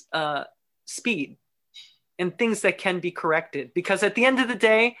 is speed, and things that can be corrected. Because at the end of the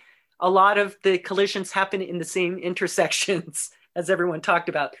day, a lot of the collisions happen in the same intersections, as everyone talked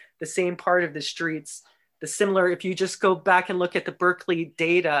about, the same part of the streets. The similar, if you just go back and look at the Berkeley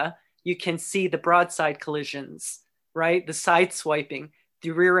data, you can see the broadside collisions, right? The side swiping,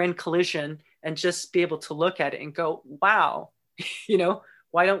 the rear end collision, and just be able to look at it and go, wow,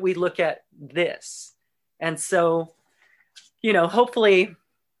 why don't we look at this? And so, hopefully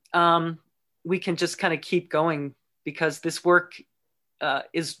we can just kind of keep going, because this work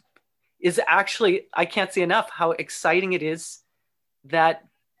is actually, I can't say enough how exciting it is that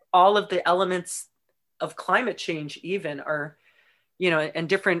all of the elements of climate change even are, and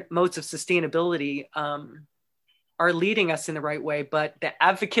different modes of sustainability are leading us in the right way, but the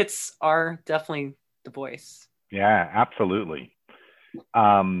advocates are definitely the voice. Yeah, absolutely.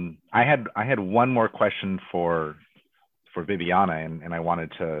 I had one more question for Viviana, and I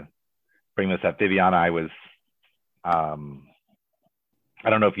wanted to bring this up. Viviana, I was, I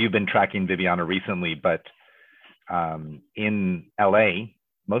don't know if you've been tracking Viviana recently, but in LA,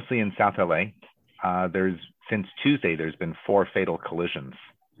 mostly in South LA, since Tuesday, there's been 4 fatal collisions.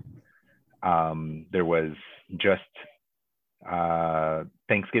 There was just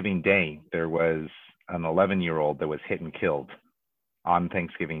Thanksgiving Day, there was an 11-year-old that was hit and killed on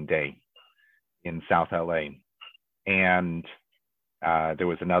Thanksgiving Day in South LA. And there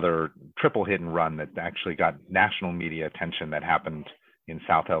was another triple hit and run that actually got national media attention that happened in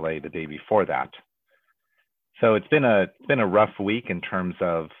South LA the day before that. So it's been a rough week in terms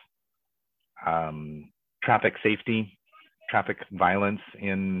of traffic safety, traffic violence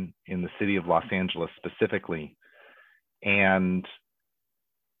in the city of Los Angeles specifically. And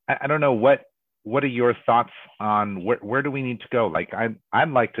I don't know, what are your thoughts on where do we need to go? Like, I'd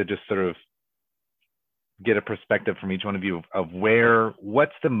like to just sort of get a perspective from each one of you of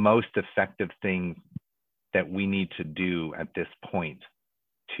what's the most effective thing that we need to do at this point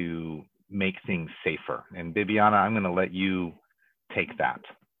to make things safer. And Viviana, I'm going to let you take that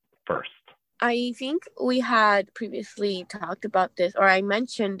first. I think we had previously talked about this, or I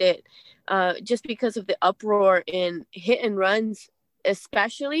mentioned it, just because of the uproar in hit and runs,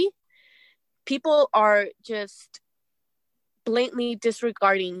 especially. People are just blatantly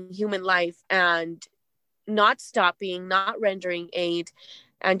disregarding human life and not stopping, not rendering aid,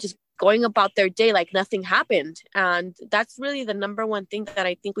 and just going about their day like nothing happened. And that's really the number one thing that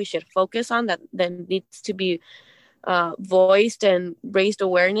I think we should focus on, that needs to be voiced and raised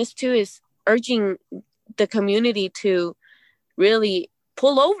awareness to, is urging the community to really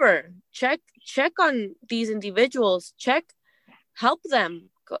pull over, check on these individuals, help them,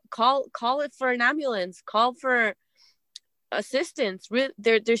 call it for an ambulance, call for assistance.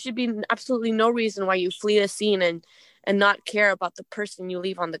 There should be absolutely no reason why you flee the scene and not care about the person you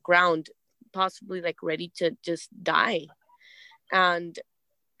leave on the ground, possibly like ready to just die. And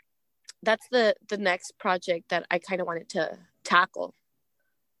that's the next project that I kind of wanted to tackle.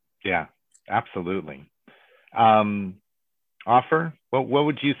 Yeah, absolutely. Ofer, what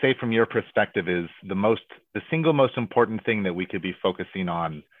would you say from your perspective is the single most important thing that we could be focusing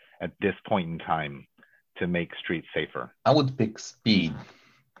on at this point in time to make streets safer? I would pick speed.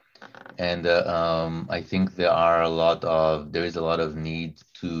 And I think there is a lot of need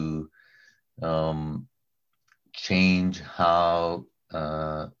to change how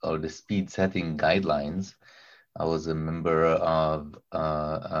or the speed setting guidelines. I was a member of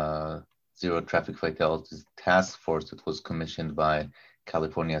Zero Traffic Fatalities Task Force that was commissioned by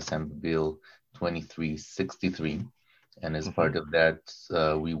California Assembly Bill 2363. And as part of that,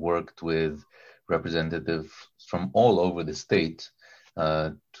 we worked with representatives from all over the state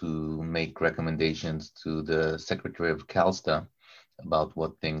to make recommendations to the Secretary of CalSTA about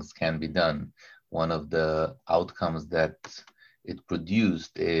what things can be done. One of the outcomes that it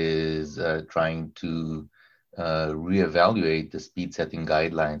produced is trying to reevaluate the speed setting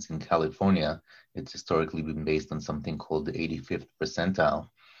guidelines in California. It's historically been based on something called the 85th percentile,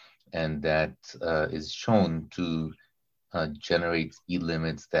 and that is shown to generate speed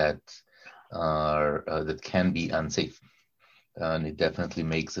limits that can be unsafe. And it definitely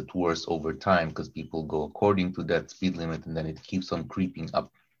makes it worse over time because people go according to that speed limit and then it keeps on creeping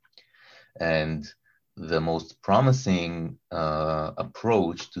up. And the most promising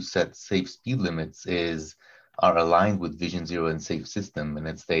approach to set safe speed limits are aligned with Vision Zero and Safe System. And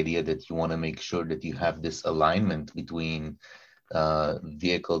it's the idea that you want to make sure that you have this alignment between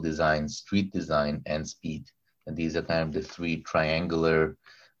vehicle design, street design, and speed. And these are kind of the three triangular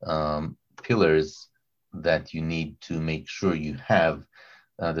pillars that you need to make sure you have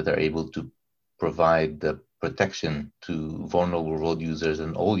that are able to provide the protection to vulnerable road users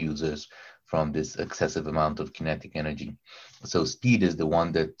and all users from this excessive amount of kinetic energy. So speed is the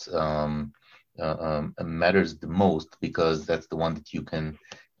one that matters the most, because that's the one that you can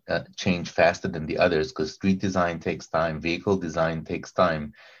change faster than the others, because street design takes time, vehicle design takes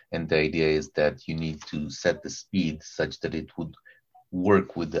time, and the idea is that you need to set the speed such that it would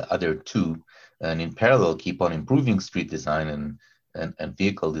work with the other two, and in parallel keep on improving street design and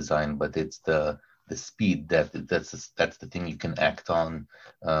vehicle design. But it's the speed that's the thing you can act on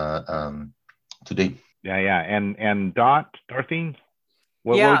today. Yeah. And Dorothy,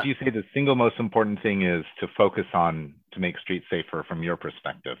 what would you say the single most important thing is to focus on to make streets safer from your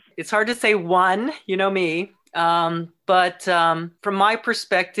perspective? It's hard to say one, you know me. But from my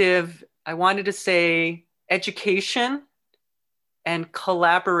perspective, I wanted to say education and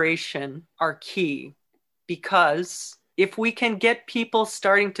collaboration are key, because if we can get people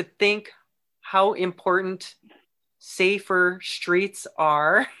starting to think how important safer streets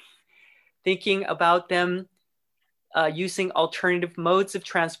are, thinking about them using alternative modes of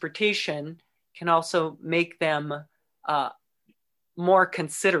transportation can also make them more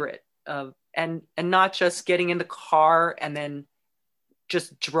considerate of, and not just getting in the car and then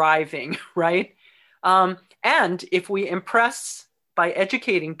just driving, right? And if we impress by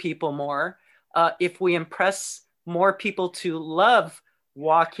educating people more, if we impress more people to love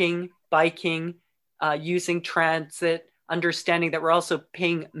walking, biking, using transit, understanding that we're also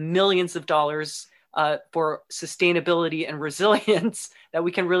paying millions of dollars for sustainability and resilience, that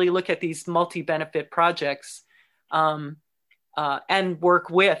we can really look at these multi-benefit projects and work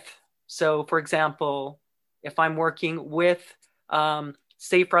with. So, for example, if I'm working with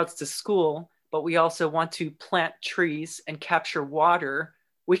Safe Routes to School, but we also want to plant trees and capture water,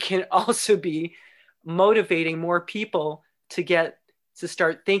 we can also be motivating more people to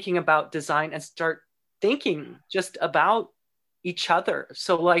start thinking about design and start thinking just about each other.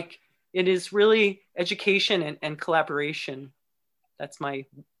 So like, it is really education and collaboration. That's my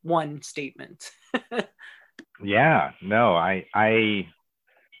one statement. Yeah, no, I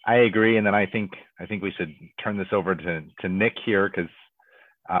agree. And then I think we should turn this over to Nick here, because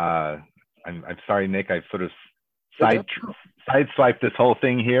I'm sorry, Nick, I've sort of sideswiped this whole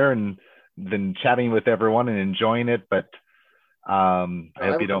thing here and been chatting with everyone and enjoying it, but I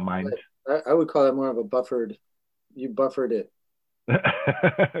hope you don't mind. I would call it more of a buffered. You buffered it.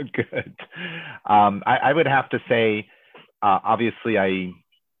 Good. I would have to say, obviously, I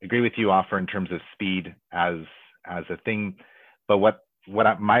agree with you, Offer, in terms of speed as a thing. But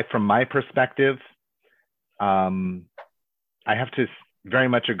from my perspective, I have to very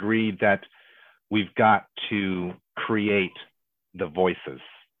much agree that we've got to create the voices,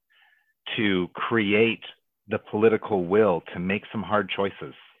 to create the political will to make some hard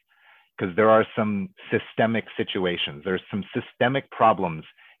choices. Because there are some systemic situations. There's some systemic problems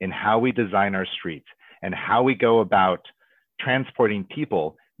in how we design our streets and how we go about transporting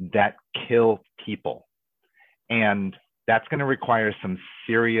people that kill people. And that's going to require some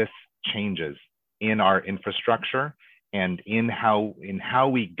serious changes in our infrastructure and in how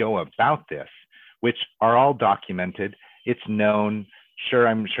we go about this, which are all documented. It's known. Sure,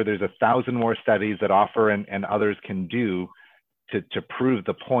 I'm sure there's 1,000 more studies that Offer and others can do to prove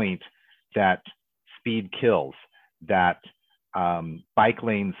the point that speed kills, that bike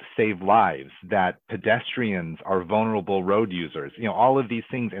lanes save lives, that pedestrians are vulnerable road users, all of these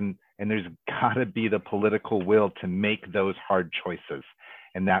things. And there's gotta be the political will to make those hard choices.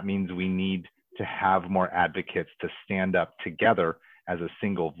 And that means we need to have more advocates to stand up together as a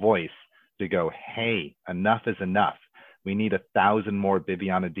single voice to go, hey, enough is enough. We need 1,000 more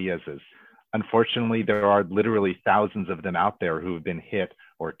Bibiana Diazes. Unfortunately, there are literally thousands of them out there who have been hit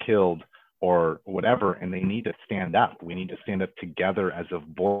or killed or whatever, and they need to stand up. We need to stand up together as a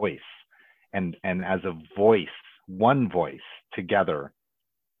voice, and as a voice, one voice together,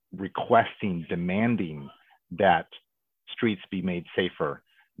 requesting, demanding that streets be made safer,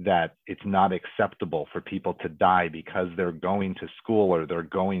 that it's not acceptable for people to die because they're going to school or they're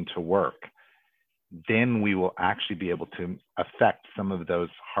going to work. Then we will actually be able to affect some of those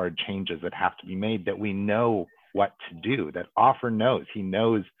hard changes that have to be made, that we know what to do, that Offer knows. He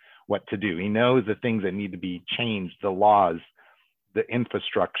knows what to do. He knows the things that need to be changed, the laws, the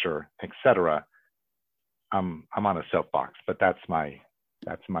infrastructure, etc. I'm on a soapbox, but that's my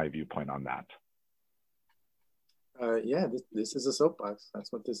viewpoint on that. Yeah, this is a soapbox.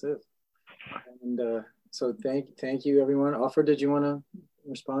 That's what this is. And so thank you, everyone. Offer, did you want to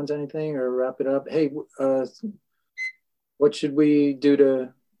respond to anything or wrap it up? Hey, what should we do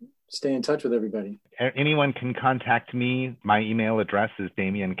to stay in touch with everybody? Anyone can contact me. My email address is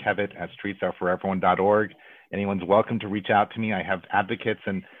damienkevitt@streetsareforeveryone.org. Anyone's welcome to reach out to me. I have advocates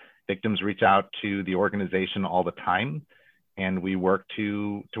and victims reach out to the organization all the time, and we work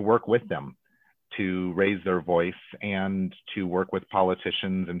to work with them to raise their voice and to work with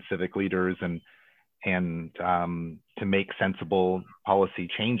politicians and civic leaders and to make sensible policy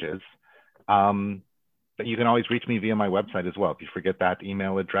changes. But you can always reach me via my website as well. If you forget that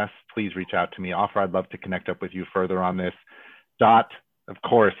email address, please reach out to me. Offer, I'd love to connect up with you further on this. Dot, of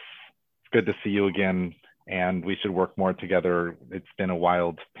course, it's good to see you again. and we should work more together. It's been a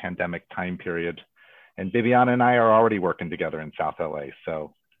wild pandemic time period. And Bibiana and I are already working together in South LA,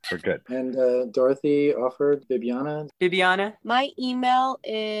 so we're good. And Dorothy offered Bibiana. Bibiana? My email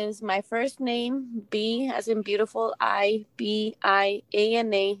is my first name, B as in beautiful, IBIANA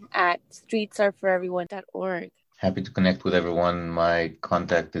 @streetsareforeveryone.org. Happy to connect with everyone. My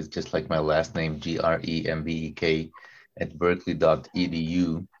contact is just like my last name, GREMBEK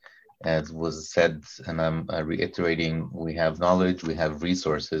 @berkeley.edu. As was said, and I'm reiterating, we have knowledge, we have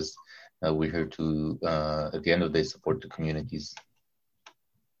resources. We're here to, at the end of the day, support the communities.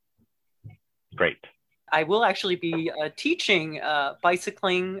 Great. I will actually be teaching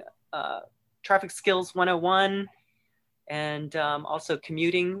bicycling, traffic skills 101, and also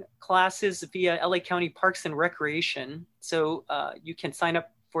commuting classes via LA County Parks and Recreation. So you can sign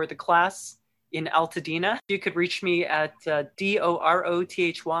up for the class in Altadena. You could reach me at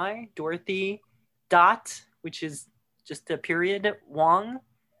DOROTHY, Dorothy, which is just a period, Wong,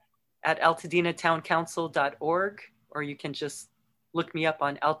 @altadenatowncouncil.org, or you can just look me up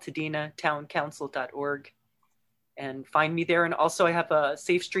on altadenatowncouncil.org and find me there. And also I have a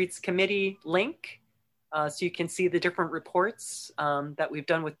Safe Streets Committee link, so you can see the different reports that we've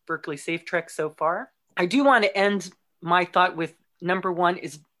done with Berkeley Safe Trek so far. I do want to end my thought with number one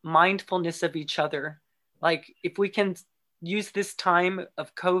is mindfulness of each other. Like if we can use this time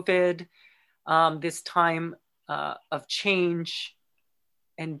of COVID, this time of change,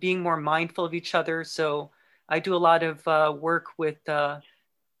 and being more mindful of each other. So I do a lot of work with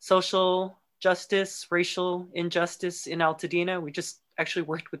social justice, racial injustice in Altadena. We just actually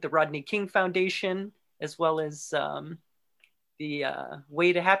worked with the Rodney King Foundation, as well as the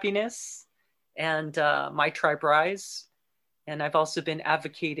Way to Happiness and My Tribe Rise. And I've also been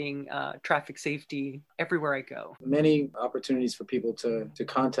advocating traffic safety everywhere I go. Many opportunities for people to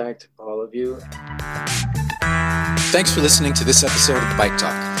contact all of you. Thanks for listening to this episode of Bike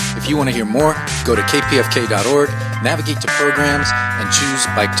Talk. If you want to hear more, go to kpfk.org, navigate to programs, and choose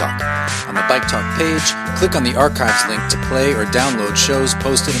Bike Talk. On the Bike Talk page, click on the archives link to play or download shows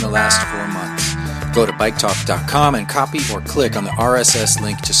posted in the last 4 months. Go to biketalk.com and copy or click on the RSS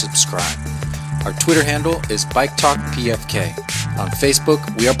link to subscribe. Our Twitter handle is BikeTalkPFK. On Facebook,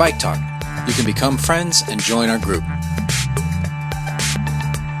 we are Bike Talk. You can become friends and join our group.